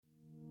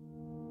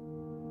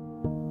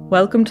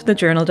Welcome to the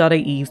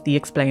Journal.ie's The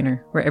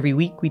Explainer, where every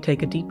week we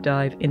take a deep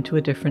dive into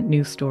a different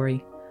news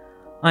story.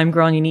 I'm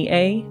Gráinne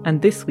A,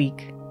 and this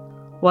week,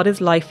 what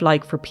is life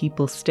like for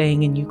people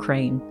staying in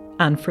Ukraine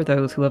and for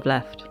those who have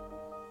left?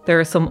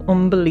 There are some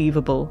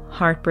unbelievable,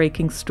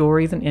 heartbreaking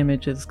stories and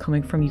images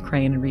coming from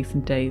Ukraine in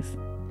recent days.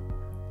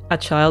 A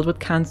child with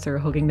cancer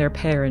hugging their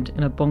parent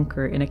in a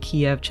bunker in a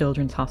Kiev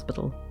children's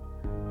hospital.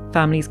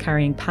 Families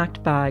carrying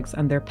packed bags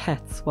and their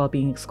pets while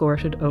being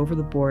escorted over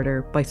the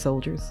border by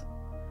soldiers.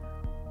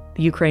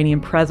 The Ukrainian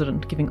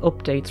president giving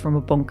updates from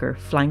a bunker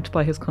flanked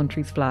by his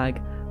country's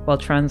flag, while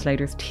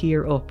translators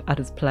tear up at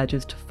his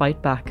pledges to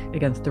fight back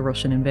against the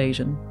Russian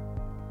invasion.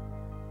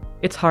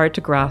 It's hard to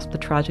grasp the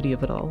tragedy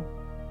of it all.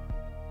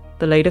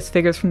 The latest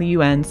figures from the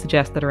UN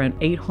suggest that around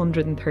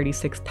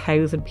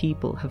 836,000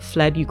 people have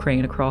fled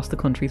Ukraine across the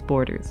country's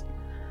borders.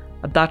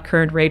 At that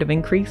current rate of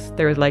increase,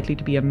 there is likely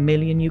to be 1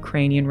 million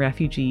Ukrainian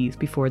refugees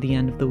before the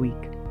end of the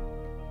week.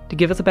 To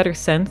give us a better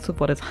sense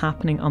of what is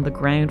happening on the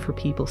ground for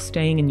people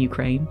staying in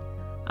Ukraine,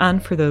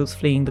 and for those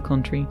fleeing the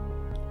country,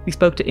 we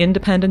spoke to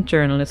independent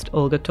journalist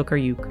Olga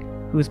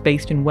Tokaryuk, who is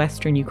based in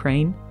Western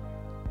Ukraine,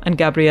 and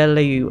Gabrielle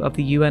Leeuw of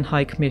the UN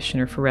High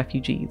Commissioner for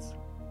Refugees.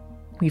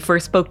 We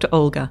first spoke to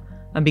Olga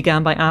and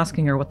began by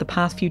asking her what the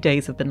past few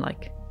days have been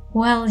like.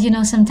 Well,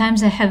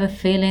 sometimes I have a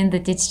feeling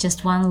that it's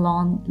just one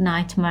long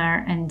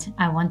nightmare and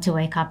I want to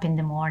wake up in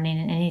the morning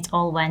and it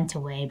all went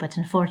away. But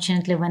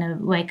unfortunately, when I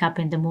wake up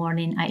in the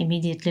morning, I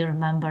immediately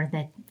remember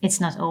that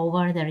it's not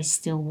over, there is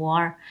still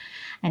war.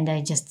 And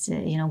I just,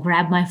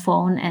 grab my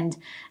phone and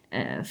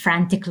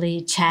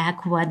frantically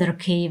check whether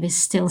Kyiv is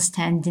still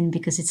standing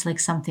because it's like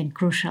something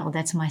crucial.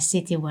 That's my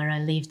city where I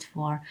lived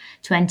for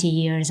 20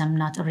 years. I'm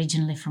not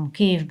originally from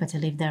Kyiv, but I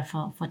lived there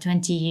for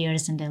 20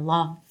 years and I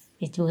love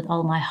it with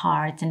all my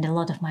heart, and a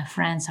lot of my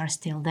friends are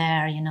still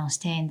there,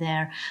 staying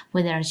there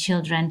with their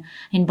children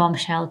in bomb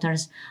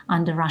shelters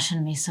under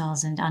Russian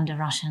missiles and under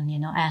Russian,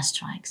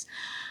 airstrikes.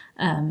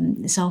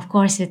 So of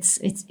course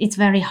it's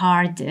very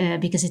hard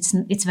because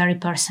it's very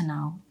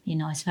personal.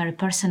 It's very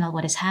personal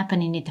what is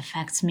happening. It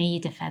affects me.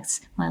 It affects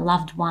my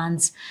loved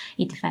ones.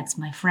 It affects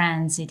my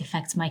friends. It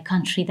affects my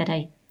country that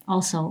I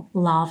also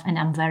love and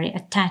I'm very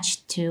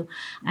attached to.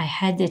 I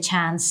had the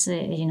chance,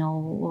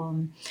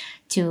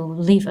 to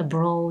live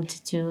abroad,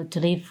 to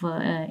live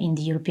in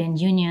the European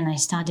Union. I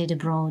studied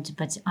abroad,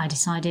 but I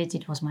decided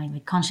it was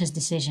my conscious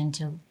decision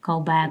to go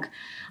back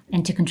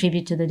and to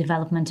contribute to the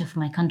development of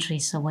my country.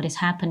 So what is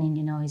happening,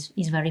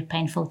 is very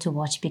painful to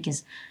watch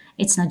because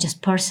it's not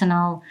just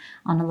personal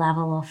on a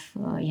level of,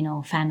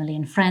 family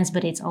and friends,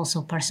 but it's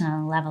also personal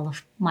on a level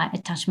of my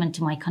attachment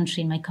to my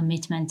country, my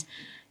commitment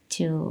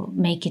to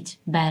make it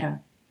better.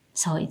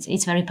 So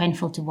it's very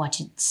painful to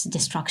watch its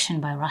destruction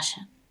by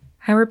Russia.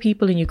 How are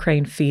people in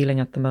Ukraine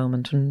feeling at the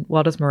moment, and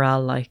what is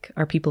morale like?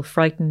 Are people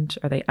frightened?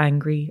 Are they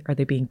angry? Are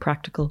they being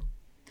practical?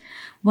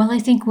 Well, I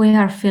think we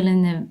are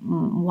feeling a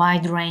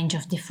wide range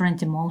of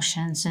different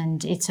emotions,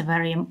 and it's a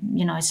very,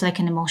 it's like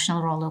an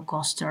emotional roller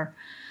coaster.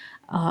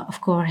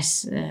 Of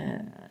course,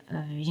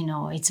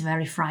 it's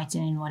very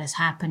frightening what is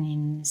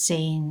happening,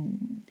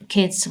 seeing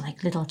kids,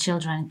 like little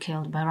children,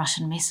 killed by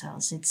Russian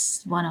missiles.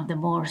 It's one of the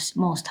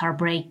most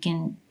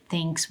heartbreaking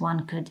things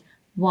one could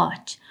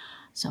watch.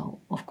 So,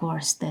 of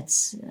course,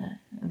 that's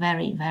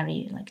very,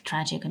 very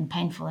tragic and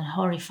painful and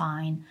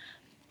horrifying.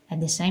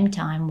 At the same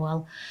time,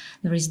 well,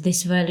 there is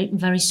this very,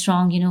 very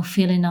strong,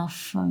 feeling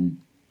of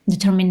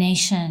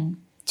determination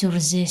to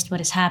resist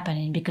what is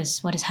happening,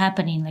 because what is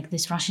happening, like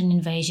this Russian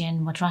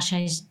invasion, what Russia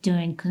is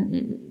doing,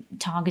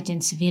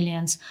 targeting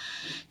civilians,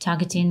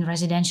 targeting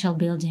residential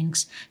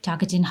buildings,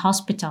 targeting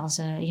hospitals.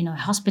 A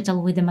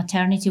hospital with a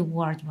maternity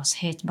ward was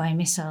hit by a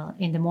missile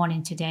in the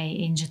morning today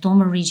in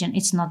Zhytomyr region.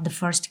 It's not the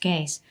first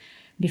case.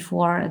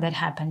 Before that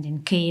happened in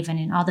Kyiv and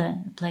in other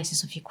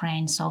places of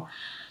Ukraine. So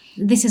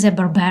this is a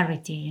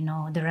barbarity,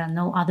 there are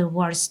no other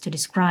words to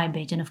describe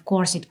it. And of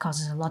course it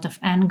causes a lot of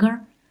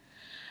anger,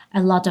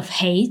 a lot of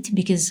hate,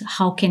 because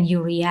how can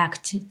you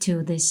react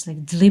to this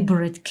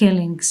deliberate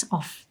killings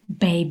of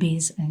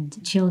babies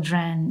and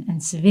children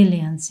and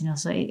civilians,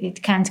 so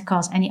it can't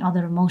cause any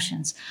other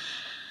emotions.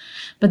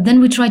 But then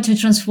we try to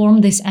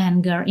transform this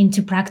anger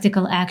into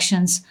practical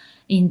actions,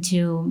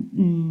 into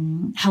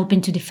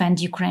helping to defend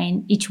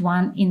Ukraine, each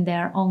one in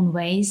their own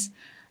ways.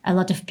 A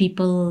lot of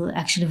people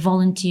actually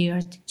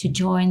volunteered to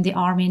join the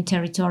army and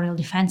territorial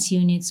defense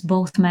units,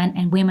 both men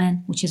and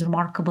women, which is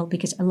remarkable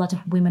because a lot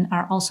of women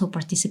are also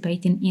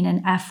participating in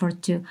an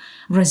effort to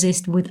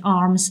resist with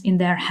arms in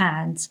their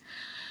hands.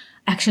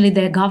 Actually,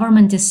 the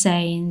government is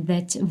saying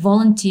that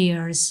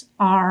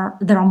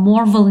there are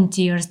more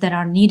volunteers that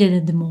are needed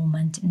at the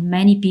moment. And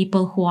many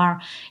people who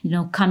are,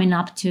 coming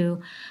up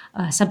to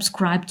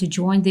subscribe to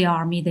join the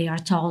army, they are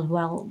told,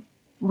 well,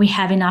 we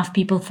have enough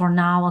people for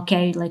now.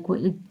 Okay,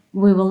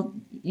 we will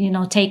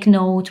take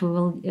note, we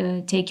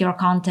will take your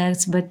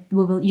contacts, but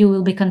you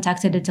will be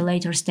contacted at a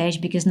later stage,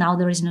 because now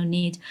there is no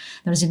need.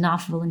 There's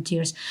enough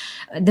volunteers.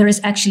 There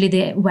is actually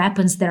the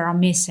weapons that are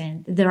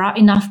missing. There are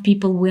enough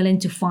people willing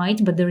to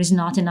fight, but there is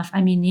not enough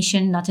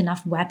ammunition, not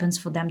enough weapons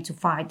for them to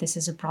fight. This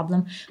is a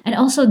problem. And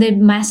also the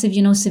massive,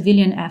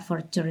 civilian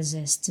effort to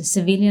resist.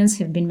 Civilians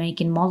have been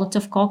making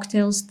Molotov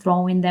cocktails,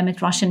 throwing them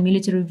at Russian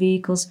military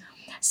vehicles.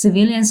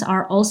 Civilians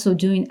are also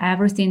doing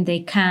everything they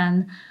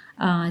can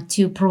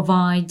to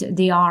provide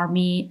the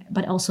army,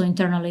 but also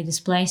internally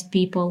displaced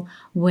people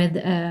with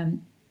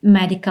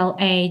medical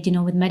aid,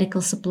 with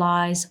medical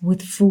supplies,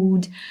 with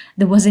food.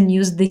 There was a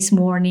news this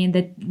morning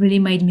that really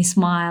made me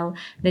smile,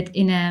 that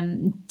in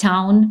a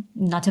town,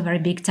 not a very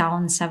big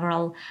town,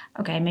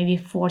 maybe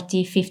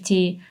 40,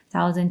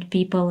 50,000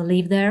 people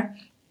live there.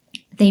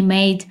 They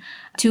made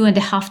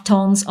 2.5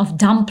 tons of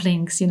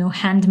dumplings,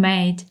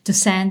 handmade, to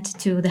send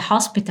to the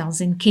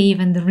hospitals in Kyiv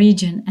and the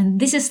region. And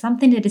this is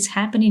something that is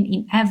happening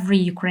in every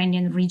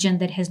Ukrainian region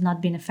that has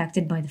not been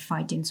affected by the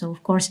fighting. So,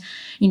 of course,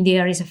 in the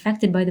areas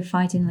affected by the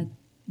fighting,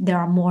 there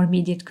are more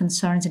immediate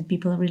concerns and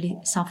people really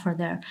suffer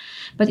there.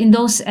 But in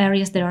those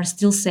areas that are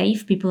still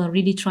safe, people are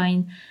really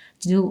trying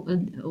to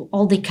do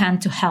all they can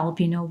to help,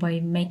 by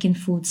making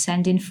food,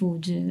 sending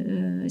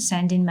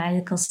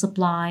medical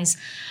supplies,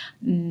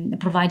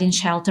 providing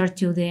shelter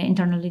to the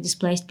internally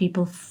displaced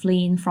people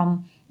fleeing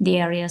from the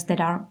areas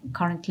that are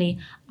currently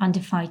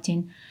under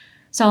fighting.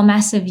 So a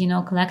massive,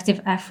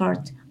 collective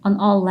effort on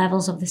all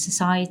levels of the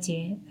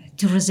society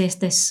to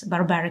resist this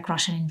barbaric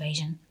Russian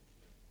invasion.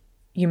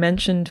 You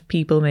mentioned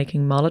people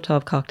making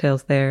Molotov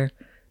cocktails there.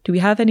 Do we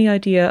have any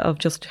idea of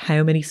just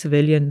how many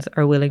civilians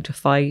are willing to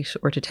fight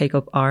or to take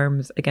up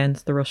arms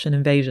against the Russian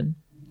invasion?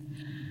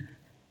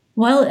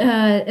 Well,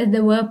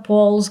 there were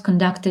polls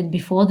conducted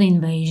before the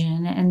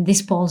invasion, and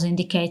these polls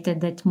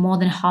indicated that more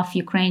than half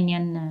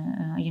Ukrainian,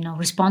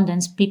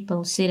 respondents,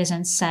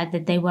 citizens, said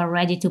that they were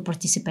ready to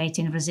participate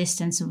in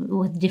resistance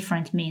with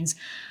different means.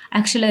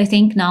 Actually, I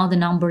think now the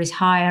number is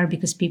higher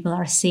because people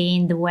are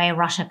seeing the way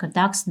Russia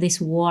conducts this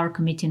war,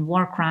 committing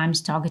war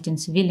crimes, targeting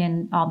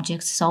civilian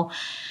objects. So,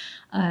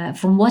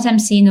 from what I'm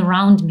seeing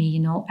around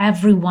me,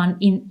 everyone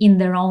in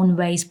their own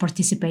ways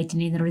participating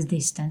in the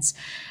resistance,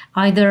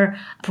 either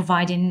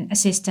providing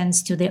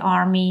assistance to the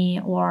army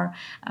or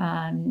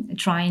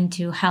trying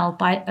to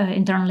help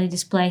internally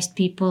displaced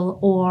people,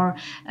 or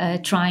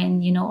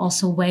trying,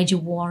 also wage a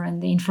war in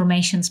the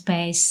information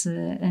space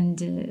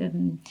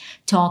and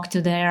talk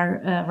to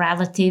their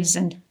relatives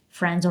and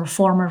friends or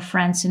former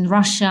friends in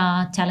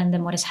Russia, telling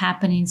them what is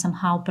happening,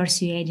 somehow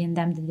persuading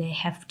them that they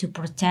have to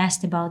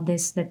protest about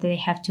this, that they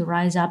have to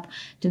rise up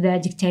to their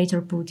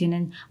dictator Putin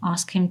and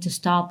ask him to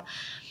stop.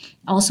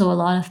 Also, a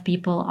lot of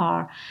people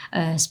are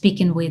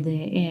speaking with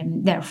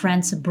their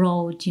friends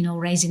abroad,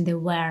 raising the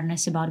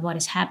awareness about what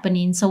is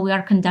happening. So we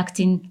are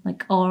conducting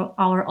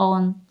our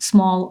own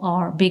small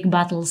or big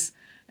battles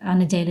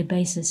on a daily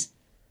basis.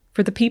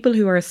 For the people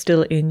who are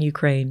still in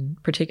Ukraine,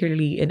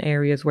 particularly in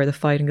areas where the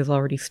fighting has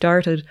already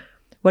started,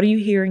 what are you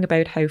hearing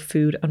about how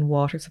food and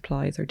water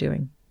supplies are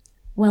doing?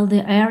 Well,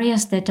 the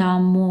areas that are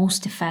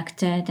most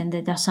affected and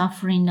that are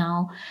suffering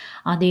now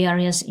are the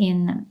areas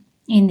in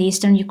the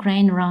eastern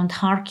Ukraine around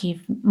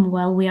Kharkiv.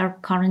 Well, we are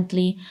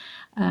currently,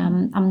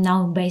 I'm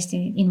now based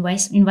in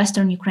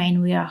western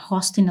Ukraine. We are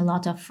hosting a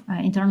lot of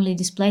internally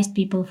displaced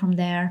people from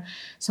there.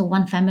 So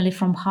one family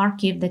from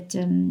Kharkiv that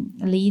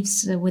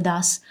lives with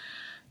us,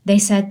 they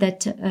said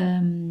that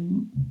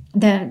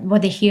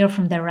what they hear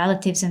from their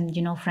relatives and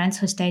friends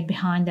who stayed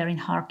behind there in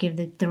Kharkiv,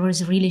 that there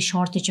was really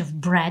shortage of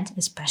bread,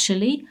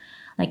 especially.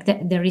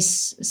 There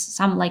is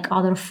some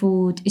other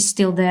food is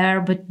still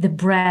there, but the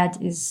bread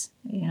is,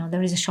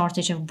 there is a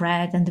shortage of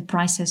bread and the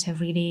prices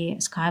have really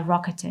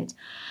skyrocketed.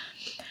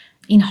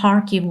 In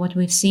Kharkiv, what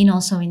we've seen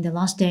also in the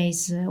last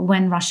days,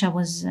 when Russia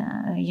was,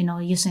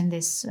 using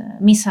these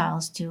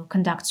missiles to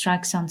conduct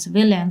strikes on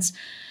civilians,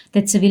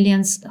 that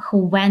civilians who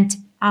went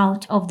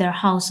out of their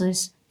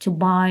houses to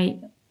buy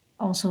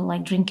also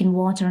drinking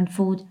water and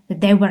food,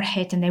 that they were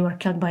hit and they were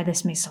killed by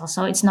this missile.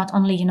 So it's not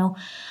only,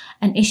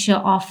 an issue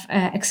of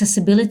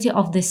accessibility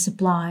of these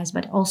supplies,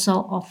 but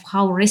also of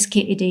how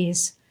risky it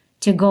is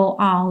to go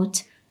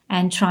out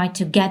and try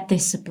to get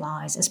these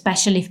supplies,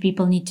 especially if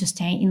people need to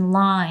stay in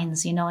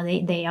lines.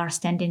 They are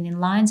standing in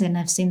lines, and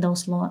I've seen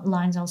those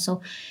lines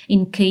also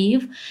in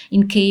Kyiv.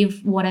 In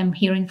Kyiv, what I'm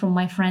hearing from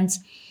my friends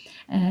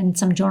and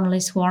some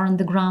journalists who are on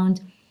the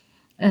ground,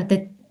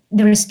 that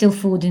there is still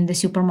food in the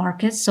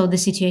supermarkets, so the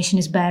situation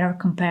is better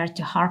compared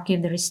to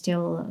Kharkiv. There is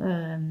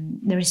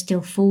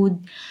still food,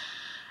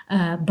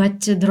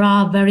 but there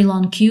are very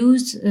long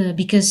queues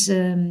because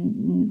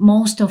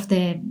most of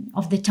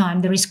the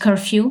time there is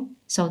curfew.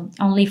 So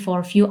only for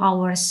a few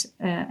hours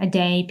a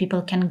day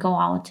people can go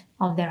out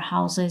of their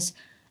houses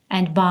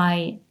and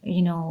buy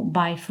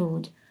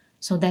food.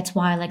 So that's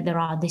why there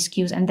are these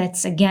queues, and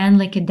that's again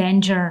a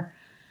danger.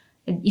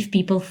 If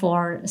people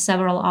for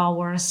several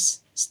hours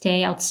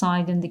stay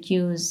outside in the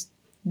queues,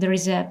 there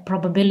is a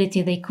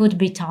probability they could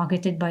be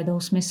targeted by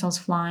those missiles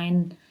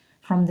flying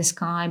from the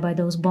sky by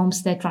those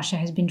bombs that Russia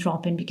has been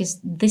dropping, because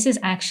this is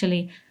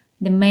actually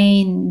the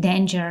main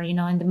danger,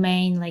 and the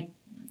main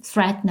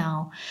threat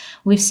now.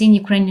 We've seen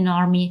Ukrainian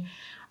army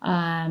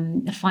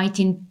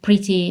fighting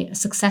pretty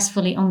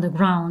successfully on the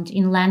ground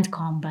in land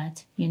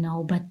combat,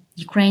 but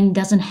Ukraine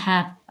doesn't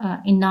have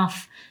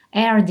enough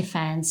air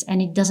defense,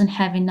 and it doesn't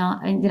have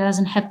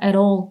at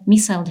all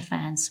missile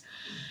defense.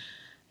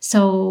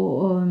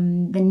 So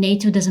the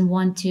NATO doesn't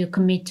want to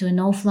commit to a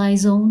no-fly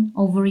zone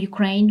over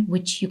Ukraine,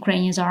 which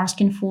Ukrainians are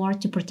asking for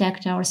to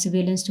protect our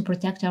civilians, to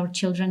protect our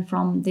children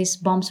from these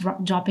bombs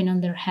dropping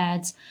on their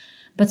heads.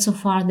 But so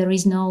far there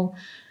is no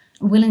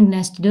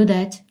willingness to do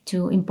that,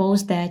 to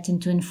impose that and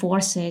to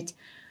enforce it.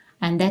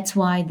 And that's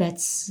why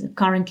that's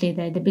currently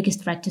the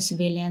biggest threat to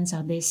civilians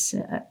are these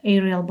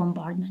aerial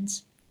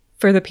bombardments.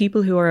 For the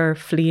people who are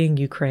fleeing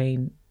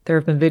Ukraine, there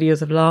have been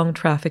videos of long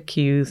traffic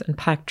queues and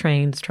packed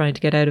trains trying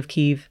to get out of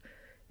Kyiv.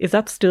 Is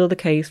that still the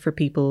case for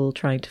people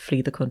trying to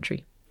flee the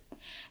country?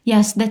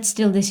 Yes, that's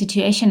still the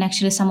situation.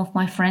 Actually, some of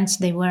my friends,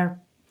 they were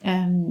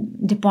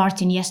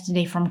departing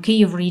yesterday from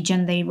Kyiv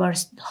region. They were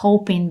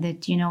hoping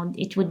that,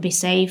 it would be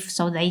safe,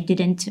 so they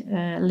didn't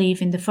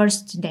leave in the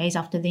first days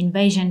after the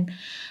invasion.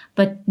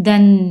 But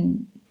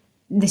then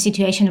the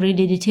situation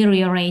really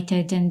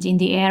deteriorated, and in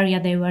the area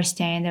they were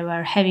staying, there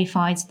were heavy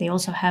fights. They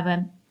also have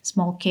a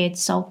small kid,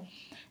 so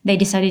they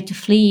decided to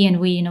flee, and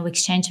we,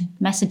 exchanged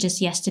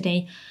messages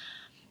yesterday.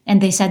 And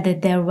they said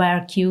that there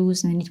were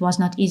queues and it was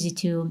not easy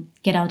to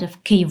get out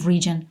of Kyiv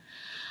region.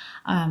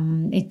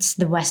 It's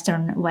the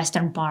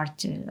western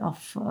part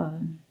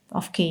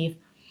of Kyiv.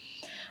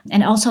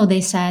 And also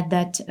they said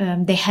that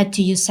they had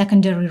to use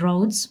secondary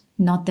roads,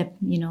 not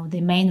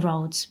the main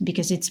roads,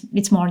 because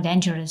it's more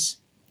dangerous.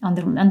 On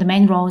the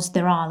main roads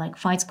there are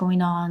fights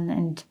going on,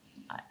 and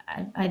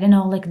I don't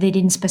know, they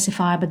didn't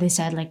specify, but they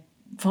said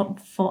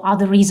for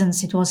other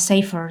reasons it was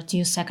safer to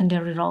use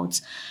secondary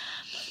roads.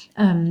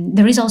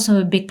 There is also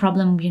a big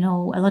problem,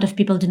 a lot of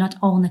people do not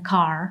own a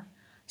car,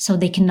 so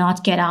they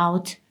cannot get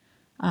out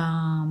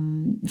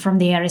from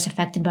the areas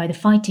affected by the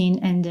fighting.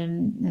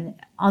 And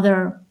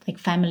other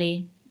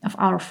family of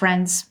our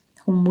friends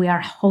whom we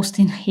are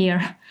hosting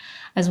here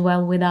as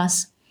well with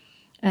us,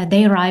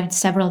 they arrived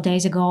several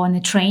days ago on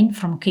a train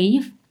from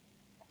Kyiv.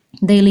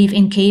 They live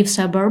in Kyiv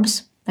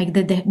suburbs.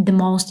 The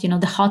most,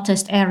 the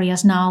hottest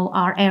areas now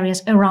are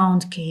areas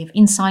around Kyiv.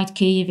 Inside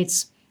Kyiv,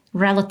 it's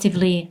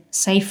relatively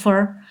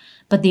safer,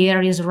 but the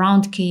areas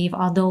around Kyiv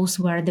are those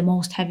where the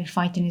most heavy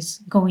fighting is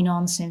going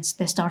on since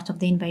the start of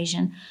the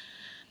invasion.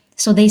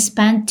 So they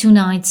spent 2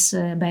 nights,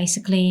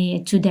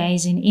 basically 2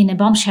 days in a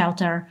bomb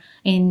shelter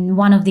in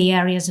one of the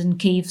areas in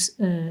Kyiv's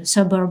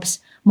suburbs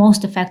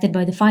most affected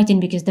by the fighting,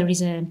 because there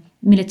is a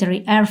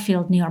military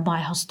airfield nearby,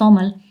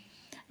 Hostomel.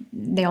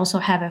 They also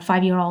have a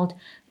 5-year-old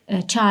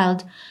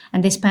child,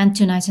 and they spent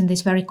 2 nights in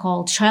this very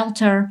cold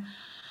shelter,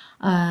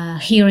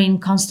 hearing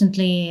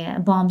constantly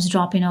bombs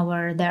dropping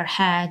over their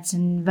heads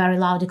and very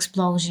loud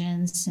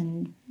explosions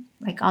and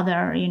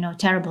other,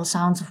 terrible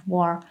sounds of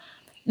war.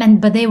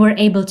 But they were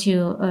able to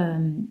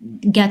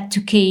get to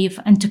Kyiv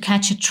and to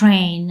catch a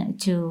train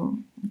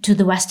to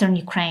the Western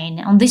Ukraine.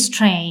 On this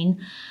train,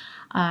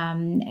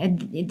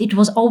 it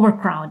was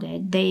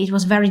overcrowded. It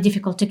was very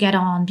difficult to get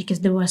on because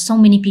there were so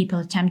many people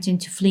attempting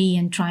to flee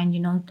and trying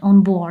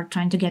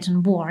to get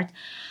on board.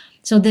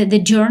 So the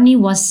journey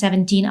was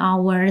 17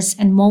 hours,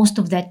 and most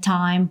of that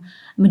time,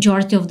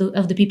 majority of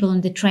the people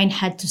on the train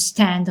had to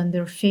stand on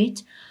their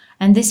feet.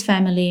 And this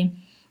family,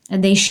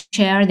 they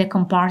share the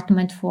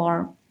compartment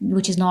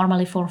which is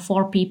normally for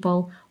 4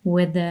 people,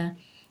 with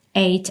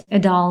 8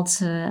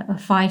 adults,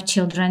 5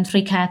 children,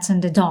 3 cats,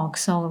 and a dog.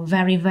 So a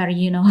very,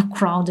 very,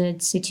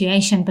 crowded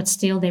situation, but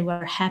still they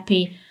were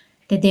happy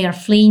that they are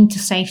fleeing to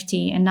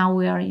safety. And now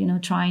we are,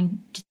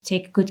 trying to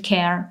take good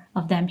care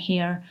of them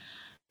here,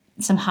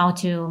 somehow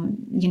to,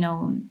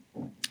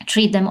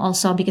 treat them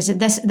also, because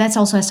that's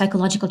also a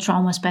psychological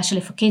trauma,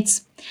 especially for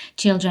kids.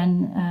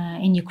 Children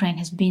in Ukraine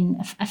has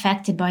been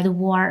affected by the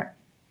war.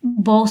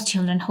 Both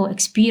children who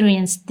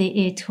experienced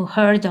it, who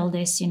heard all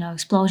this,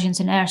 explosions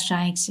and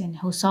airstrikes, and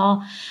who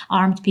saw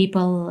armed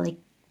people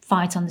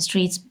fights on the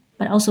streets,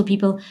 but also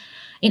people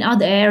in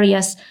other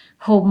areas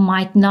who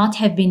might not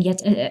have been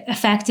yet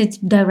affected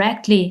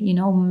directly.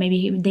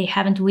 Maybe they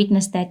haven't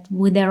witnessed that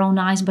with their own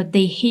eyes, but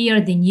they hear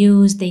the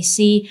news, they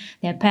see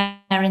their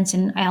parents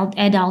and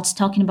adults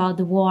talking about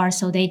the war,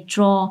 so they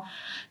draw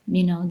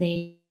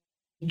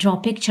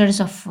pictures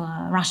of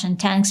Russian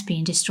tanks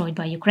being destroyed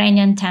by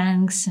Ukrainian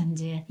tanks and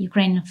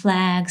Ukrainian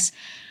flags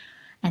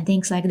and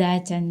things like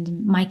that.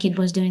 And my kid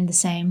was doing the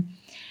same.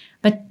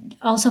 But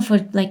also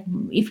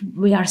if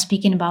we are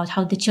speaking about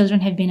how the children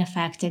have been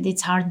affected,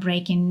 it's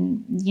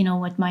heartbreaking,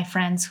 what my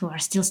friends who are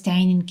still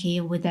staying in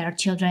Kyiv with their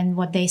children,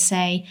 what they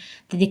say,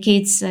 that the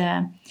kids,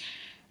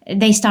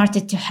 they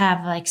started to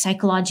have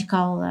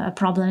psychological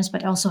problems,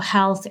 but also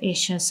health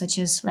issues such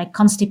as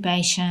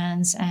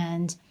constipations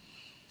and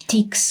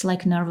tics,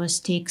 nervous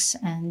tics,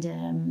 and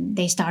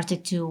they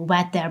started to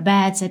wet their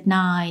beds at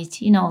night,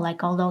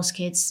 all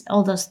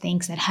those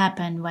things that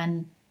happen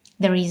when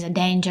there is a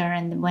danger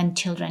and when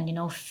children,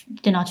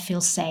 do not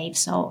feel safe.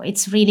 So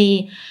it's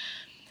really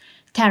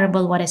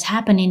terrible what is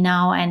happening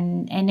now,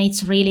 and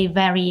it's really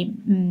very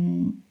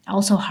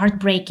also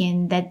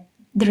heartbreaking that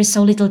there is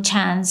so little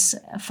chance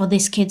for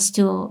these kids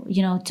to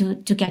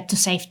get to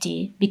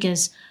safety,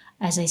 because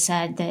as I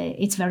said,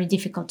 it's very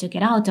difficult to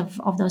get out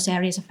of those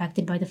areas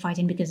affected by the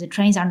fighting, because the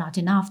trains are not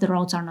enough, the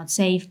roads are not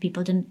safe,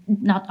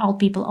 not all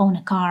people own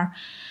a car,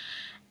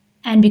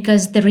 and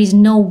because there is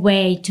no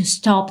way to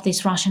stop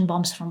these Russian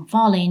bombs from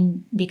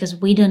falling, because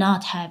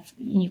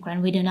in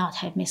Ukraine we do not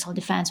have missile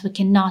defense. We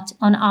cannot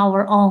on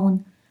our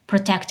own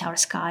protect our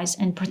skies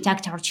and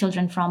protect our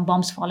children from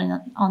bombs falling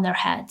on their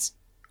heads.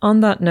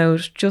 On that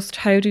note, just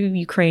how do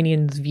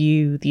Ukrainians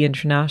view the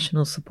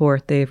international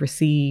support they've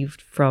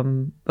received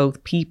from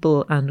both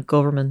people and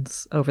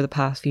governments over the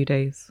past few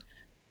days?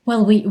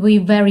 Well, we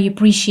very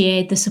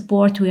appreciate the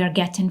support we are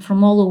getting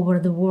from all over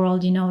the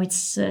world.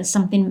 It's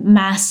something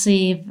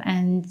massive,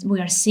 and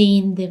we are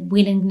seeing the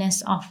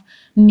willingness of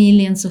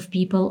millions of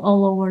people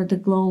all over the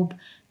globe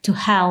to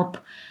help.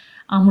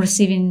 I'm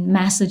receiving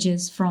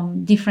messages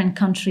from different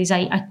countries.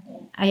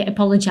 I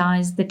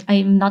apologize that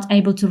I'm not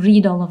able to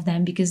read all of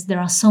them because there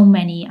are so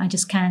many. I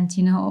just can't,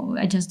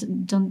 I just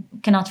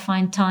cannot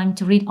find time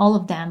to read all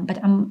of them.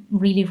 But I'm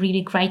really,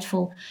 really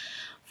grateful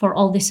for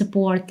all the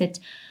support that,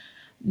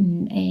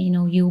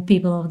 you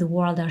people of the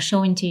world are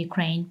showing to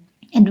Ukraine.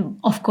 And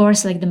of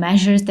course, the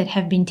measures that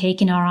have been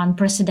taken are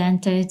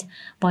unprecedented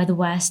by the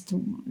West,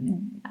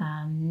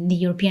 the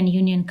European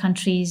Union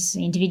countries,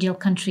 individual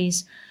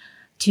countries,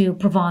 to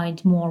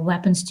provide more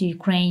weapons to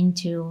Ukraine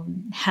to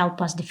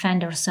help us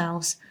defend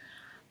ourselves.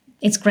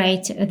 It's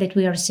great that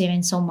we are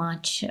receiving so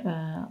much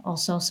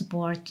also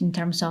support in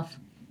terms of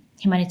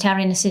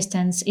humanitarian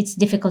assistance. It's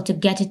difficult to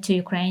get it to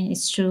Ukraine,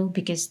 it's true,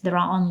 because there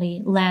are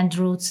only land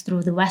routes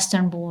through the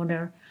western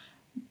border,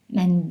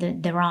 and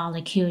there are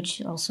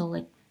huge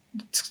also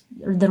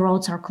the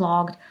roads are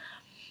clogged,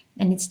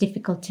 and it's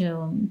difficult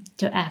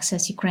to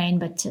access Ukraine.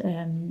 But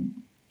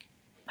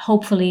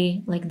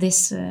hopefully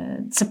this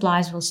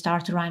supplies will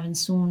start arriving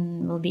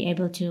soon. We'll be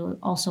able to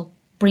also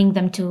bring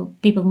them to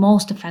people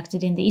most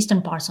affected in the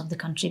eastern parts of the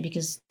country,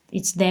 because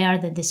it's there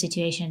that the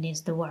situation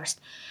is the worst.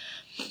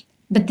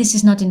 But this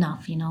is not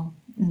enough,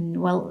 And,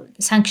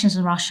 sanctions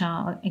on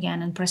Russia,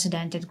 again,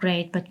 unprecedented,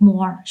 great, but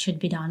more should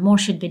be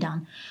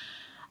done.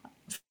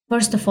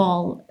 First of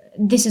all,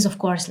 this is, of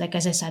course,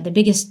 as I said, the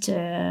biggest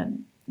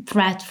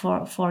threat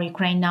for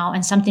Ukraine now,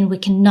 and something we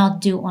cannot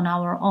do on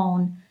our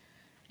own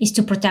is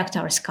to protect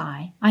our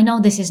sky. I know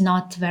this is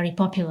not very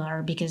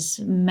popular because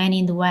many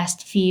in the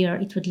West fear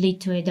it would lead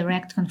to a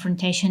direct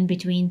confrontation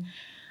between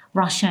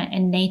Russia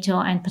and NATO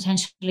and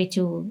potentially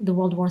to the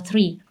World War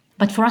III.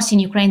 But for us in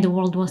Ukraine, the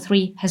World War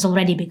III has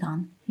already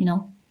begun.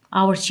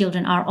 Our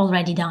children are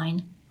already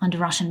dying under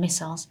Russian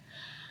missiles.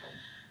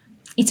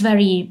 It's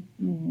very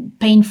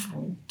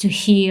painful to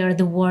hear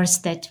the words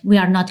that we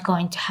are not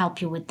going to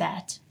help you with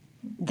that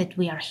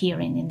we are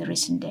hearing in the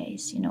recent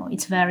days.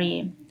 It's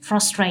very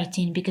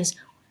frustrating because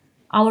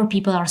our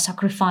people are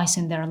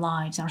sacrificing their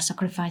lives, are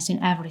sacrificing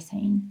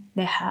everything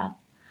they have.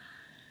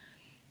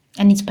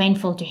 And it's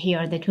painful to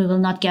hear that we will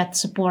not get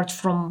support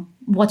from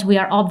what we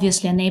are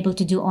obviously unable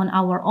to do on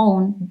our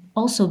own,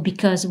 also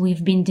because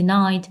we've been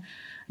denied.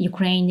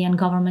 Ukrainian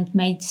government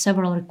made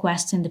several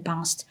requests in the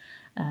past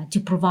to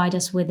provide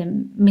us with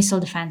missile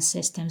defense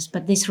systems,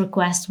 but these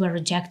requests were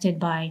rejected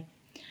by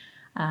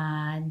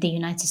the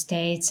United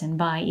States and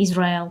by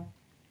Israel,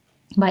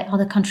 by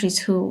other countries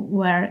who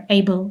were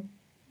able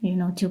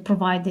to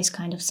provide this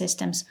kind of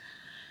systems.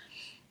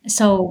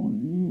 So,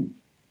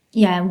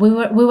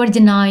 we were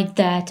denied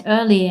that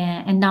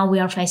earlier, and now we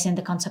are facing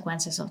the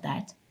consequences of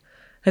that.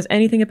 Has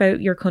anything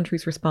about your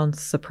country's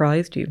response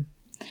surprised you?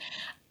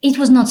 It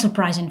was not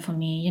surprising for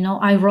me.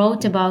 I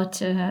wrote about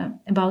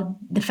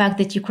the fact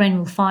that Ukraine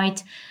will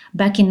fight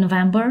back in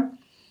November.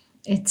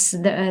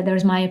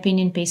 There's my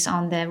opinion piece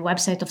on the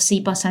website of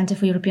CEPA, Center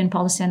for European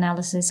Policy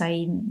Analysis.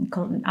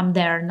 I'm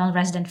their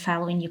non-resident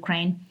fellow in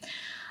Ukraine.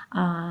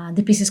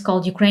 The piece is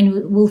called "Ukraine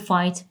Will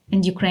Fight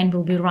and Ukraine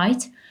Will Be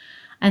Right,"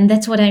 and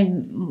that's what I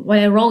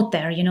wrote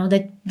there.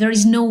 That there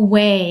is no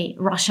way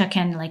Russia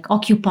can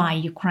occupy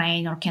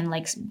Ukraine or can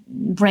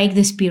break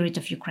the spirit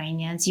of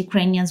Ukrainians.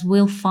 Ukrainians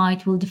will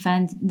fight, will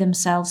defend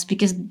themselves,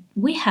 because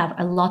we have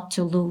a lot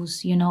to lose.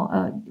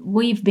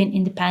 We've been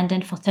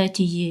independent for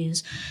 30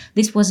 years.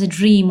 This was a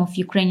dream of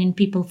Ukrainian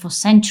people for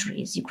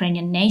centuries.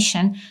 Ukrainian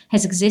nation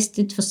has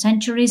existed for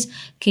centuries.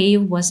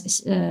 Kyiv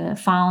was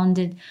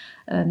founded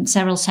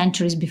several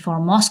centuries before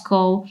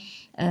Moscow.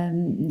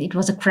 It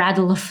was a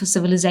cradle of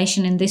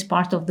civilization in this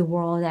part of the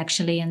world,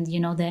 actually, and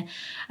the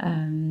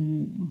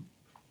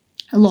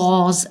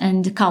laws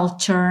and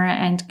culture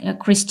and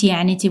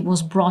Christianity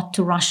was brought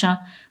to Russia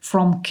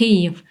from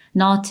Kyiv,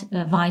 not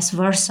vice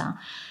versa.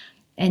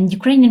 And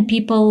Ukrainian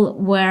people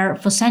were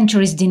for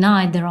centuries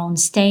denied their own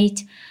state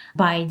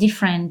by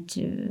different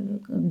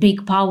big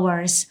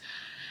powers.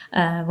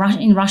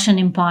 In Russian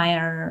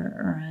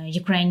Empire,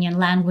 Ukrainian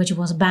language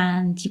was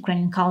banned,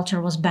 Ukrainian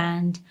culture was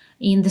banned.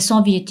 In the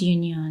Soviet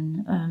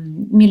Union,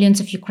 millions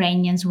of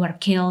Ukrainians were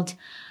killed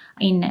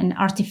in an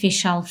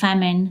artificial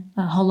famine,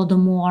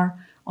 Holodomor,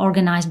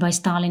 organized by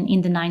Stalin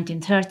in the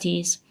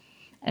 1930s.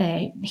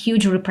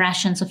 Huge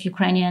repressions of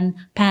Ukrainian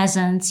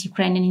peasants,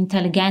 Ukrainian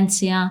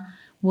intelligentsia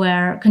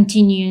were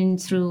continuing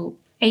through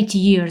 80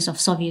 years of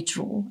Soviet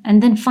rule.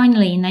 And then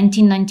finally, in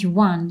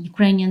 1991,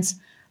 Ukrainians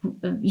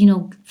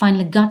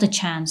finally got a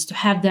chance to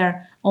have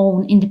their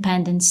own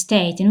independent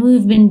state. And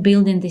we've been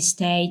building this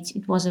state.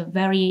 It was a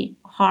very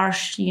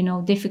harsh,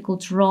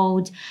 difficult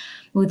road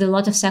with a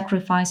lot of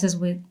sacrifices,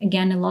 with,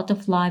 again, a lot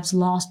of lives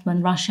lost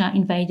when Russia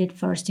invaded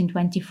first in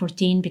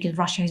 2014, because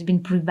Russia has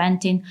been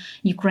preventing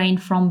Ukraine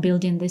from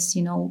building this,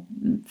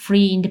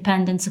 free,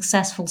 independent,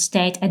 successful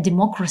state, a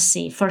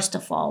democracy, first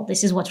of all.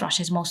 This is what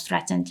Russia is most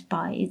threatened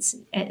by. It's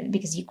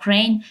because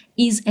Ukraine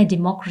is a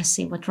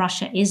democracy, what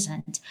Russia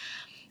isn't.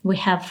 We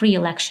have free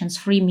elections,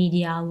 free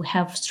media, we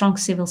have strong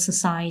civil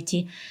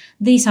society.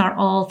 These are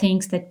all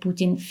things that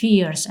Putin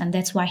fears, and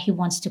that's why he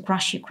wants to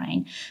crush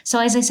Ukraine.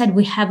 So as I said,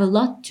 we have a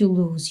lot to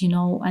lose,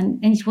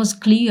 and it was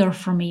clear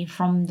for me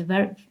from the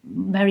very,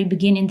 very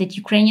beginning that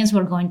Ukrainians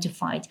were going to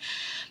fight.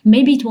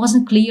 Maybe it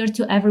wasn't clear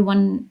to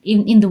everyone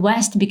in the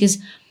West, because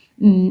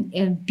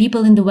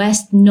people in the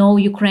West know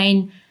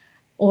Ukraine,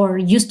 or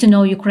used to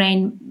know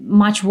Ukraine,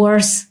 much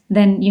worse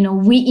than,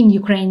 we in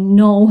Ukraine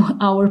know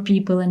our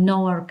people and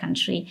know our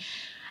country.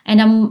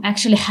 And I'm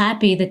actually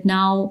happy that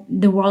now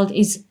the world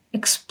is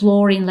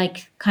exploring,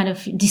 kind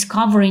of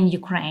discovering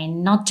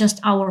Ukraine, not just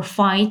our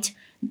fight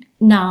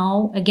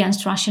now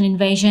against Russian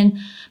invasion,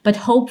 but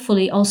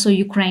hopefully also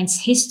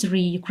Ukraine's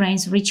history,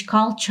 Ukraine's rich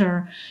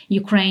culture,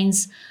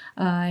 Ukraine's,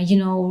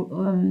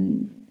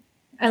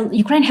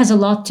 Ukraine has a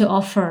lot to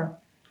offer.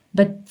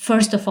 But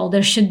first of all,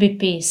 there should be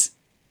peace.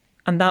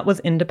 And that was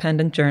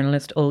independent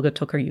journalist Olga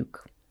Tokaryuk.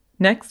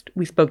 Next,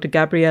 we spoke to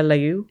Gabriel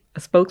Laiu, a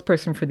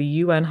spokesperson for the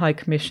UN High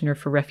Commissioner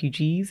for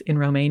Refugees in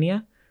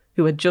Romania,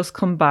 who had just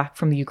come back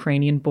from the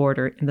Ukrainian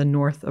border in the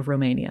north of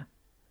Romania.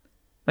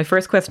 My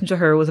first question to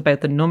her was about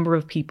the number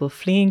of people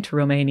fleeing to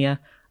Romania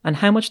and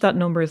how much that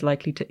number is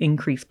likely to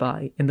increase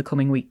by in the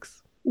coming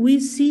weeks. We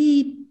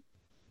see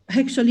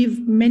actually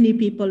many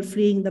people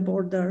fleeing the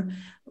border.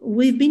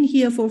 We've been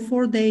here for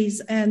 4 days,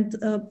 and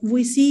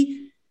we see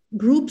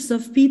groups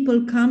of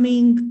people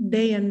coming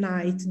day and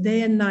night.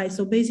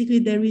 So basically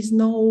there is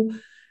no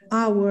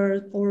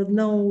hour or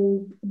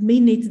no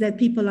minute that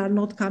people are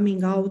not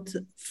coming out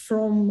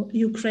from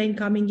Ukraine,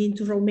 coming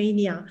into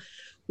Romania.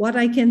 What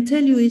I can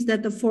tell you is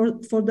that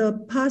for the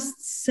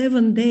past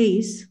 7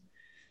 days,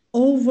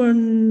 over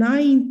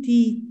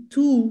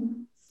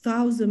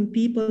 92,000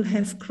 people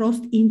have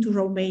crossed into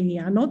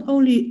Romania, not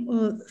only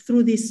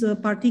through this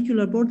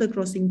particular border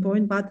crossing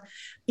point, but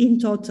in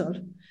total.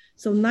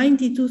 So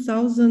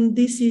 92,000,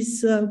 this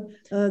is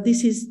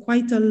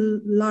quite a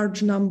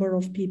large number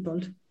of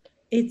people.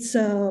 It's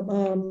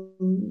I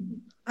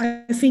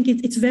think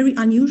it's very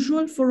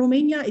unusual for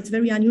Romania. It's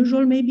very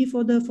unusual maybe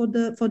for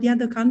the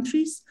other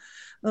countries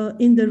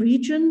in the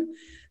region.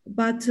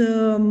 But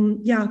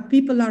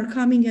people are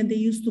coming, and they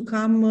used to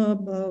come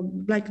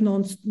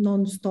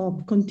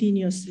non-stop,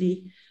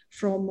 continuously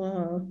from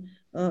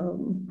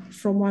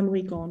 1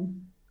 week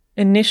on.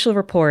 Initial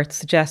reports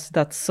suggested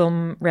that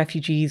some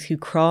refugees who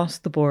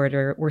crossed the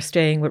border were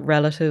staying with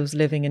relatives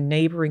living in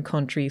neighbouring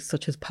countries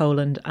such as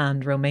Poland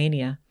and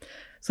Romania.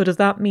 So does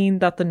that mean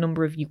that the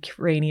number of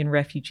Ukrainian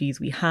refugees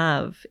we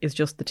have is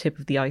just the tip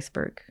of the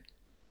iceberg?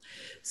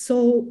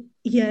 So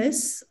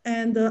yes,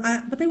 and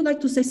but I would like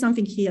to say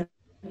something here.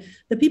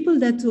 The people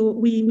that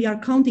we are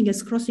counting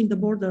as crossing the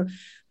border,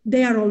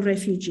 they are all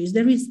refugees.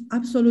 There is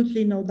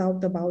absolutely no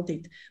doubt about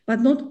it.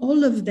 But not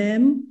all of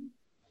them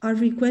are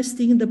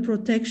requesting the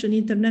protection,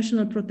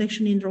 international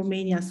protection in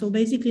Romania. So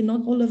basically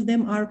not all of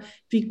them are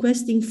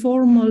requesting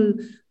formal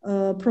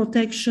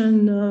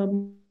protection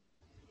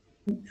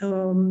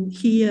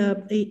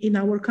here in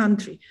our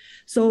country.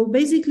 So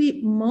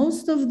basically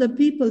most of the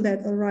people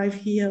that arrive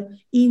here,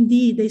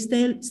 indeed, they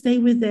stay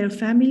with their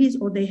families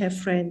or they have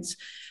friends.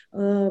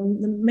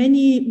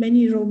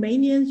 Many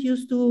Romanians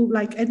used to,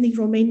 ethnic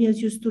Romanians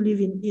used to live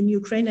in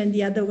Ukraine and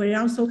the other way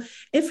around. So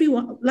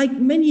everyone,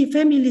 many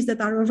families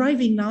that are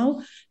arriving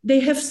now, they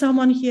have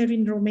someone here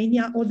in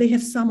Romania or they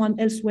have someone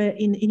elsewhere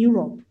in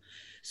Europe.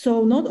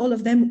 So not all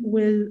of them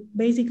will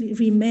basically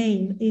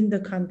remain in the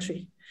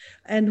country.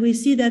 And we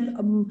see that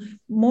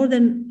more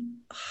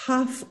than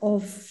half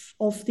of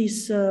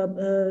this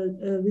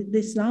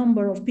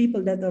number of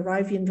people that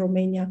arrive in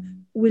Romania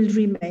will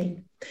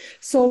remain.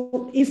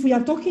 So if we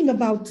are talking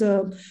about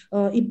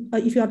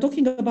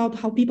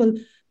how people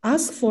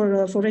ask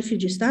for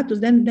refugee status,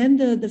 then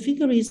the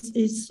figure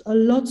is a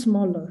lot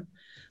smaller.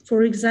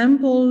 For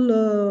example,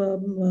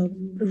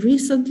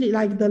 recently,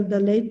 the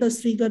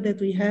latest figure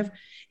that we have,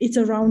 it's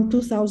around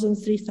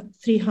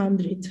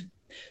 2,300.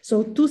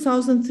 So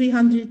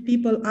 2,300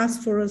 people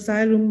ask for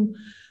asylum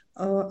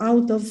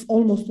out of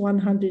almost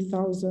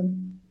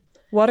 100,000.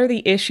 What are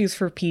the issues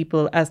for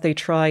people as they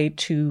try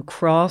to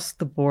cross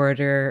the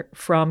border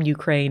from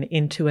Ukraine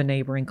into a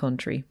neighboring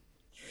country?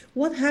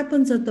 What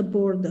happens at the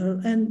border?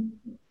 And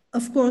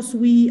of course,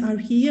 we are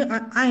here.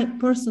 I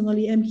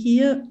personally am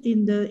here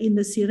in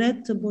the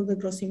Siret border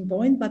crossing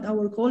point, but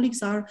our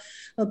colleagues are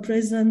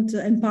present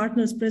and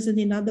partners present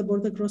in other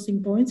border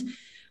crossing points.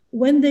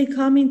 When they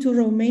come into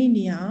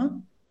Romania,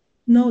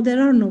 no,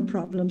 there are no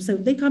problems. So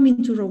they come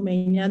into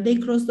Romania, they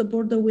cross the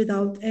border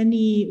without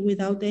any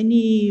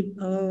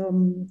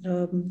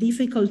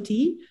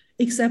difficulty,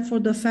 except for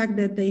the fact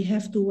that they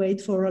have to wait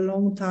for a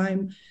long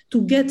time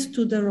to get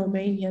to the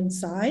Romanian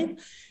side.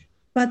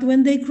 But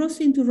when they cross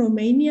into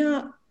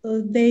Romania,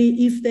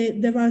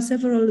 there are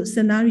several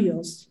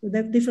scenarios,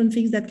 there are different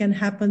things that can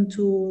happen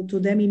to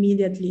them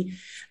immediately.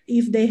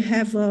 If they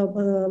have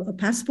a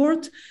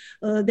passport,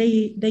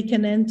 they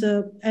can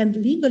enter, and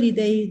legally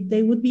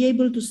they would be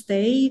able to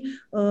stay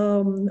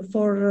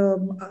for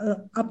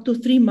up to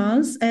 3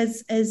 months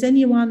as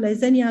any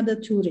other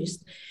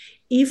tourist.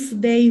 If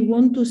they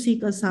want to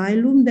seek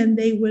asylum, then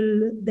they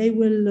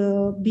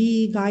will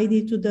be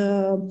guided to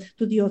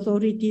the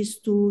authorities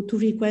to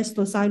request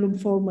asylum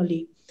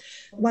formally.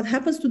 What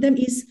happens to them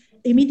is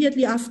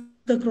immediately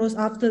after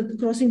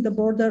crossing the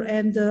border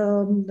and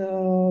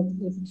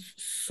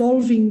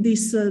solving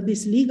these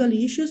legal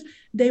issues,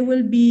 they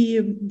will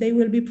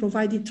be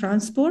provided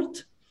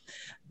transport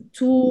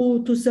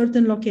to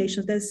certain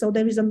locations. So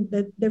there is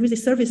a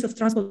service of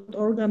transport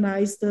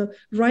organized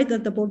right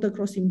at the border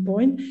crossing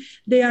point.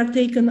 They are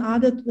taken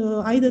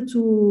either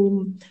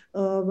to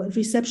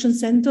reception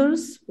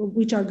centers,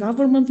 which are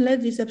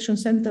government-led reception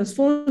centers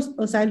for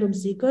asylum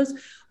seekers,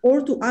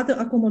 or to other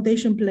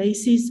accommodation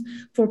places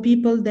for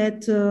people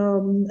that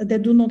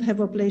do not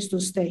have a place to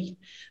stay.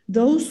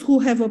 Those who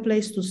have a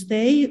place to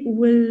stay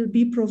will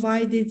be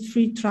provided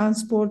free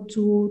transport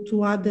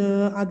to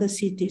other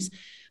cities.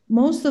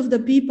 Most of the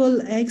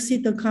people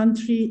exit the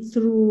country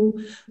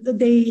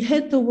they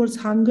head towards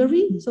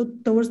Hungary, so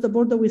towards the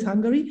border with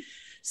Hungary.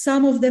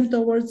 Some of them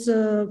towards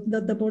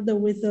the border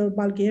with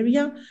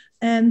Bulgaria,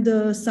 and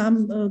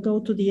some go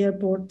to the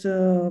airport,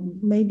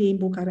 maybe in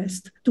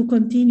Bucharest, to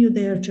continue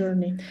their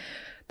journey.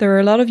 There are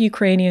a lot of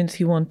Ukrainians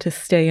who want to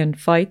stay and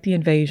fight the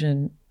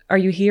invasion. Are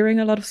you hearing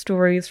a lot of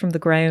stories from the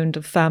ground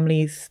of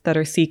families that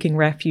are seeking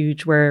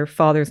refuge where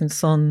fathers and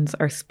sons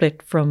are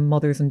split from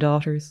mothers and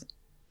daughters?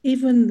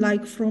 Even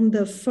like from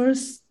the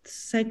first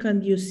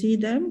second you see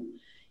them,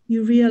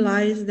 you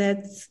realize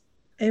that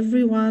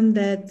everyone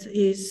that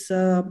is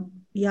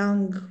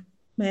young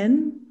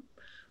men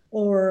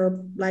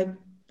or like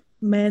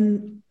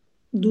men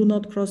do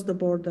not cross the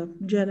border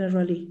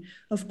generally.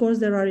 Of course,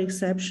 there are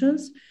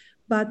exceptions,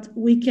 but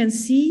we can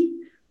see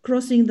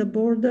crossing the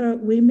border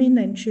women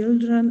and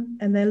children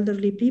and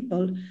elderly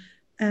people.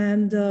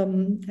 And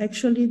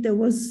actually there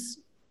was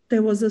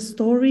a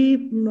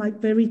story,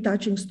 like very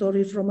touching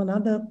story from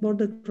another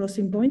border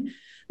crossing point.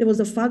 There was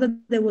a father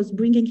that was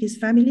bringing his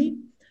family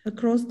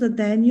across the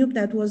Danube.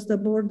 That was the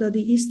border,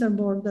 the eastern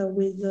border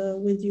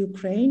with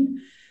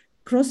Ukraine.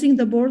 Crossing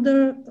the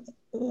border,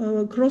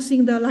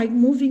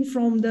 moving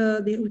from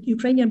the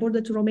Ukrainian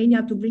border to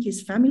Romania to bring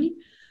his family.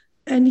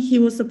 And he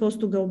was supposed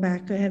to go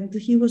back. And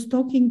he was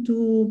talking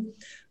to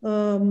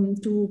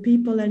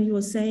people, and he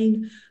was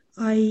saying,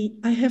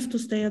 I have to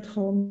stay at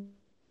home.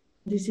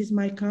 This is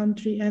my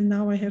country, and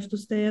now I have to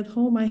stay at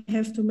home. I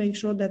have to make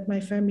sure that my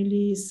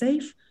family is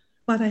safe,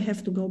 but I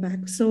have to go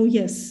back. So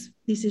yes,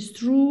 this is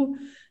true.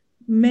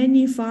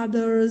 Many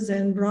fathers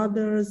and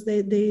brothers,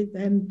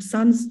 and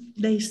sons,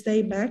 they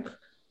stay back,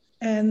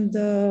 and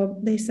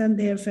they send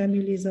their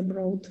families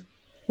abroad.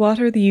 What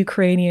are the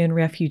Ukrainian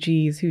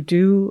refugees who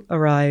do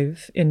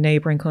arrive in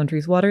neighboring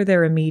countries? What are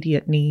their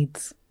immediate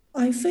needs?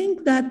 I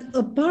think that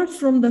apart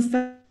from the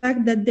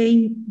fact that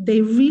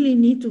they really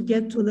need to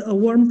get to a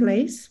warm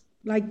place,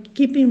 like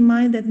keep in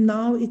mind that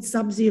now it's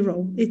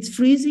sub-zero. It's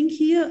freezing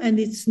here and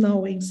it's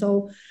snowing.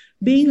 So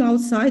being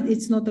outside,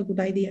 it's not a good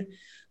idea.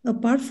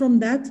 Apart from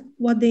that,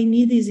 what they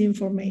need is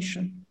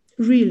information.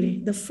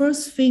 Really, the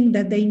first thing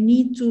that they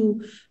need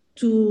to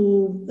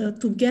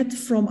get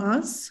from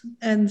us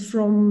and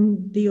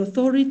from the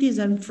authorities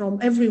and from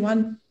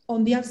everyone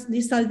on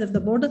this side of the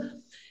border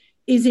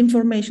is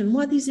information.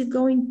 What is it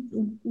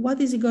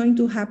going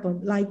to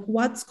happen? Like,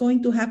 what's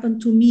going to happen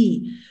to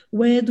me?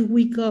 Where do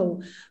we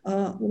go?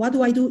 What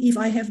do I do if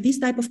I have this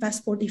type of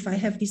passport, if I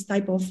have this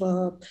type of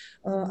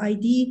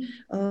ID?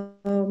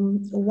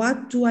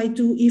 What do I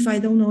do if I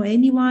don't know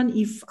anyone,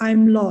 if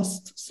I'm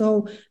lost?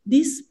 So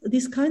this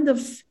kind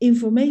of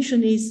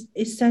information is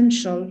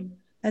essential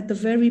at the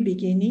very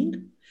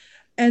beginning.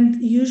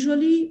 And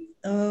usually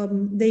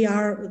they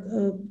are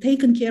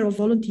taken care of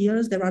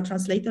volunteers. There are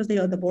translators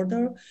there at the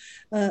border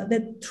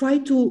that try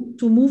to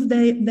move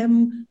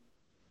them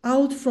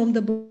out from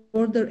the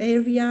border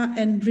area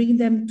and bring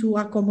them to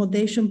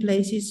accommodation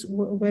places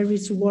where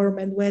it's warm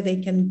and where they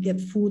can get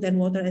food and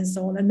water and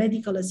so on, and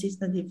medical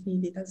assistance if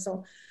needed and so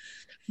on.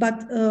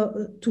 But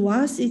to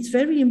us, it's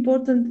very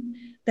important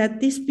that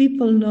these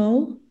people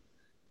know,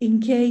 in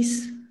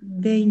case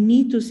they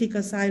need to seek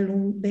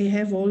asylum. They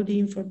have all the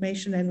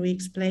information and we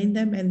explain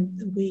them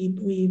and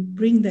we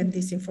bring them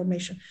this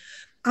information.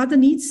 Other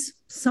needs,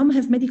 some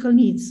have medical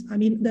needs. I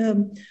mean,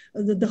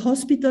 the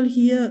hospital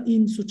here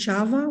in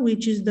Suceava,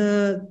 which is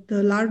the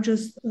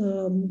largest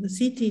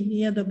city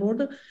near the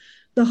border,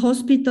 the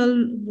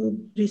hospital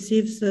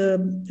receives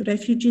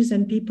refugees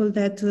and people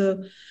that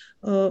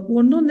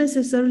were not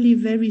necessarily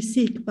very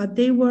sick, but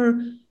they were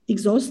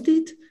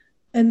exhausted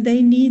and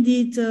they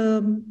needed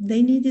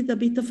a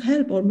bit of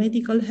help or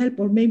medical help,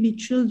 or maybe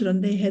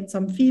children, they had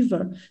some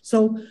fever.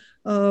 So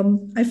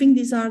I think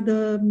these are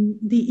the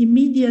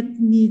immediate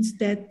needs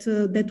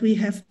that we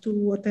have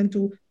to attend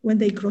to when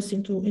they cross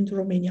into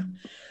Romania.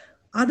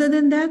 Other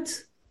than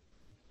that,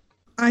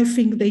 I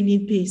think they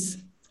need peace.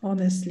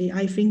 Honestly,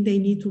 I think they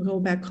need to go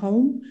back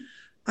home.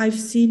 I've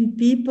seen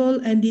people,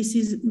 and this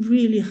is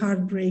really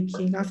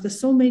heartbreaking. After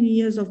so many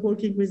years of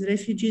working with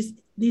refugees,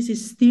 this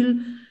is still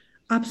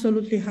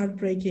absolutely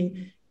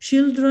heartbreaking.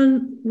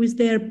 Children with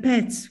their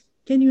pets,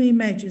 can you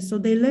imagine? So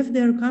they left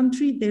their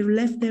country, they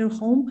left their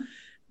home,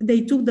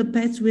 they took the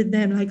pets with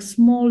them, like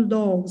small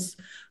dogs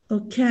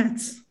or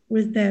cats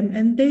with them,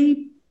 and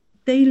they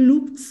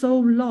looked so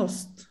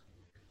lost,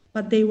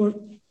 but they were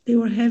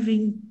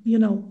having,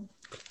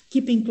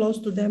 keeping close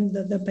to them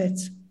the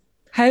pets.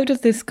 How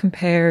does this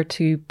compare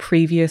to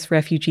previous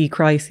refugee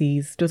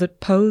crises? Does it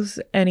pose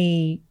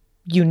any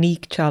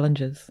unique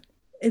challenges?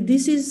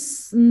 This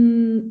is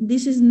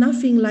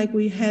nothing like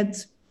we had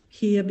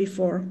here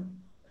before.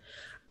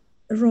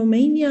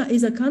 Romania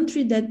is a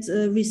country that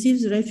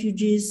receives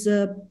refugees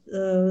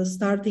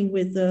starting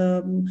with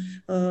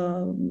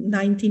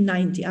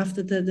 1990,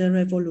 after the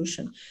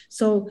revolution.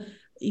 So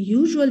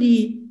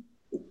usually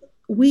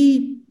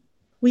we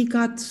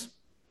got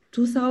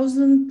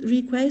 2,000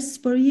 requests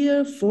per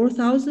year,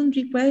 4,000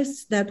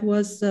 requests. That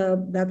was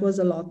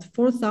a lot.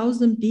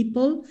 4,000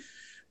 people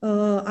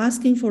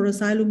asking for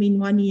asylum in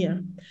 1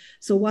 year.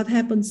 So what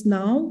happens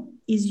now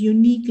is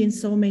unique in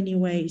so many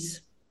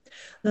ways.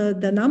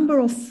 The number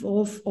of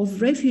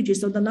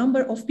refugees, so the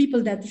number of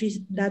people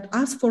that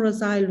ask for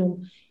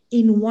asylum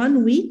in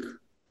 1 week,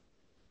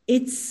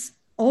 it's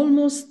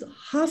almost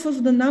half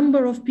of the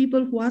number of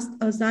people who asked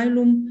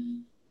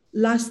asylum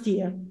last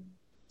year.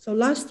 So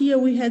last year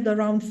we had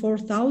around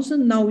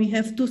 4,000. Now we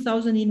have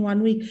 2,000 in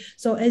 1 week.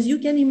 So as you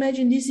can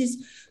imagine, this is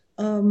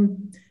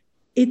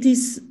it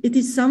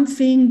is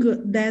something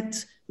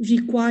that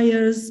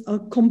requires a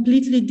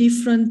completely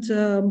different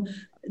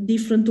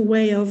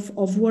way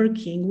of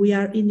working. We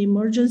are in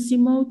emergency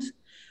mode.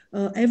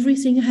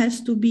 Everything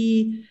has to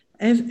be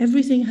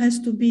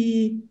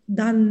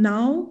done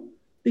now,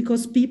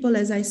 because people,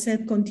 as I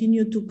said,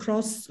 continue to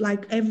cross,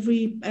 like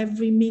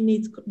every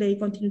minute they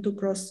continue to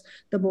cross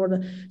the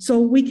border. So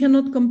we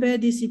cannot compare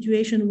this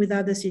situation with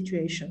other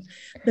situations.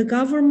 The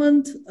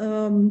government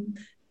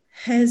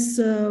has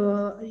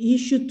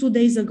issued 2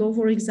 days ago,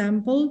 for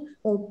example,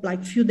 or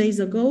like few days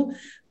ago,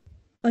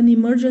 an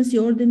emergency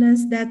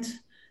ordinance that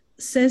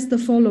says the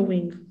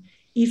following: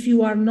 if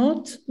you are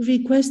not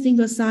requesting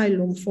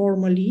asylum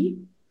formally,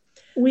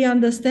 we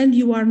understand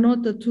you are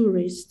not a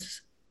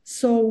tourist.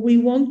 So we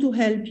want to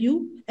help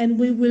you, and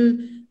we will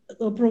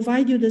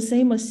provide you the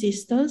same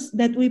assistance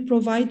that we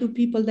provide to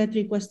people that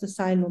request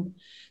asylum.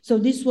 So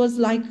this was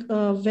like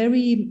a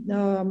very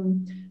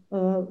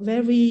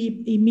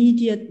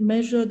immediate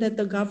measure that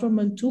the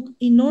government took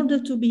in order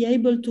to be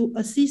able to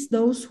assist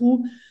those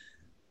who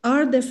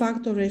are de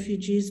facto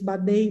refugees,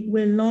 but they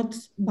will not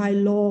by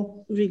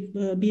law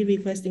be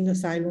requesting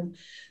asylum.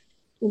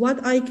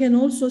 What I can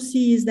also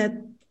see is that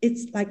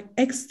it's like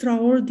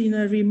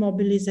extraordinary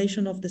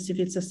mobilization of the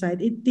civil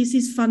society. This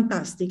is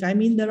fantastic. I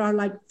mean, there are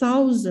like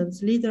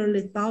thousands,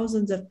 literally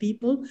thousands of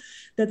people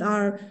that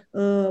are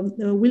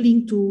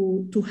willing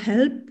to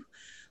help.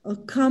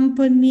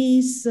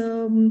 Companies,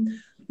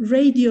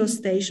 radio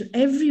station,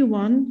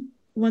 everyone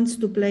wants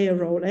to play a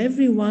role.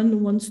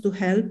 Everyone wants to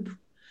help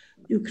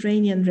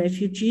Ukrainian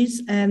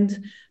refugees.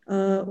 And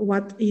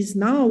what we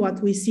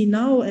see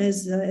now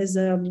as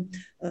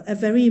a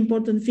very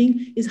important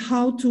thing is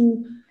how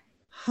to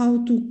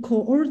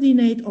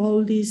coordinate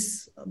all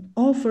these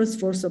offers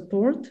for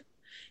support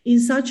in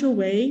such a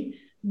way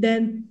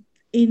that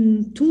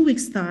in 2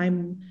 weeks'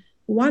 time,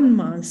 1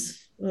 month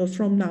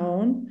from now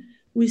on,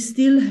 we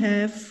still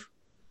have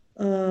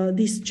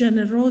this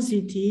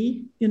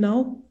generosity,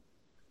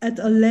 at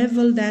a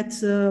level that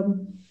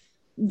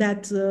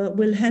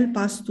will help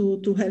us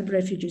to help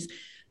refugees.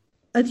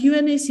 At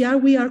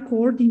UNHCR, we are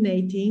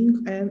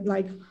coordinating, and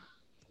like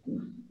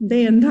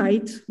day and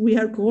night, we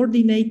are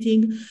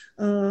coordinating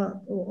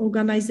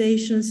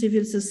organizations,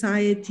 civil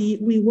society.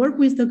 We work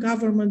with the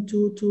government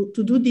to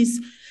do this.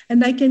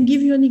 And I can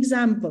give you an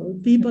example.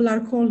 People are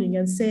calling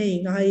and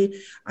saying,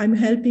 I'm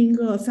helping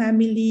a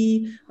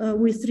family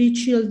with 3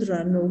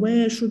 children.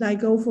 Where should I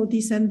go for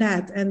this and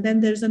that? And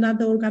then there's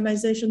another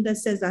organization that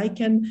says, I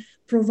can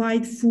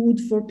provide food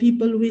for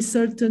people with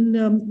certain,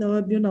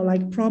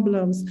 like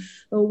problems.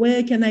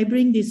 Where can I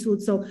bring this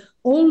food? So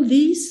all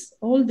these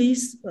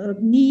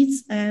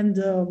needs and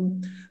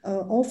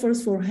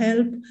offers for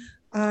help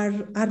are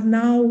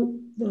now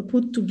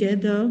put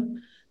together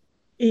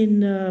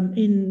in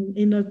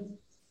a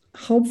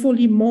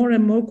hopefully more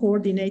and more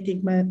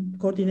coordinated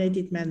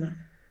manner.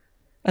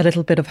 A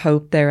little bit of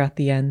hope there at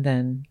the end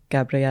then,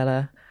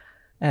 Gabriela.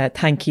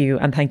 Thank you,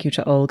 and thank you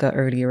to Olga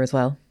earlier as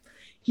well.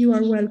 You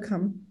are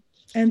welcome.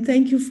 And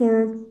thank you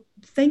for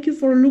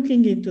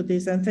looking into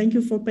this, and thank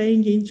you for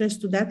paying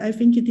interest to that. I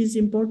think it is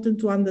important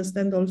to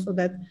understand also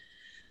that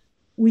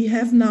we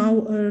have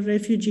now a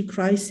refugee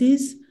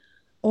crisis.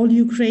 All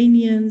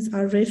Ukrainians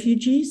are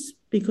refugees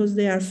because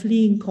they are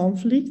fleeing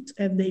conflict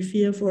and they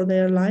fear for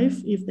their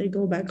life if they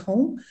go back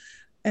home.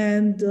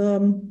 And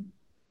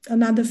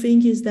another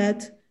thing is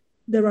that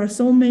there are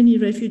so many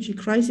refugee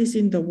crises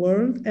in the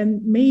world,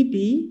 and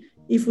maybe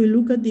if we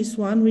look at this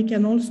one, we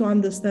can also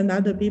understand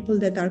other people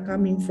that are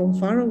coming from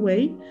far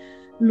away,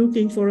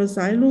 looking for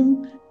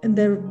asylum, and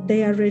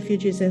they are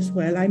refugees as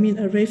well. I mean,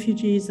 a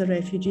refugee is a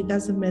refugee. It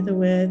doesn't matter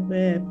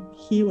where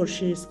he or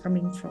she is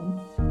coming from.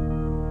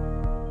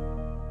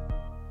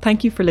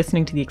 Thank you for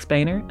listening to The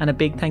Explainer, and a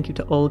big thank you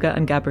to Olga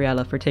and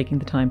Gabriela for taking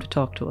the time to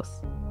talk to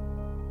us.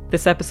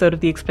 This episode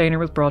of The Explainer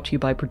was brought to you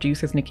by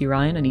producers Nikki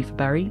Ryan and Aoife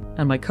Barry,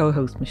 and my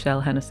co-host Michelle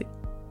Hennessy.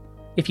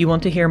 If you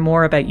want to hear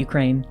more about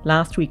Ukraine,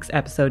 last week's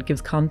episode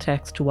gives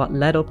context to what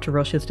led up to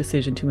Russia's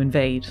decision to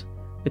invade,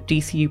 with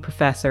DCU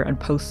professor and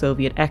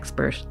post-Soviet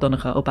expert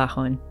Danucha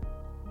O'Bachain.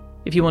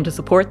 If you want to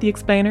support The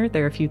Explainer,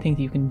 there are a few things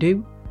you can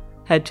do.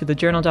 Head to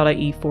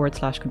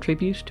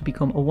thejournal.ie/contribute to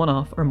become a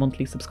one-off or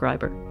monthly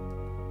subscriber.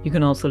 You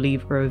can also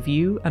leave a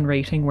review and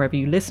rating wherever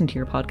you listen to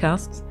your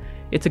podcasts.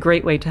 It's a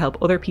great way to help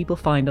other people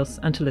find us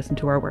and to listen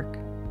to our work.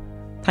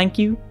 Thank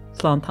you.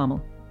 Slán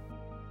Tamil.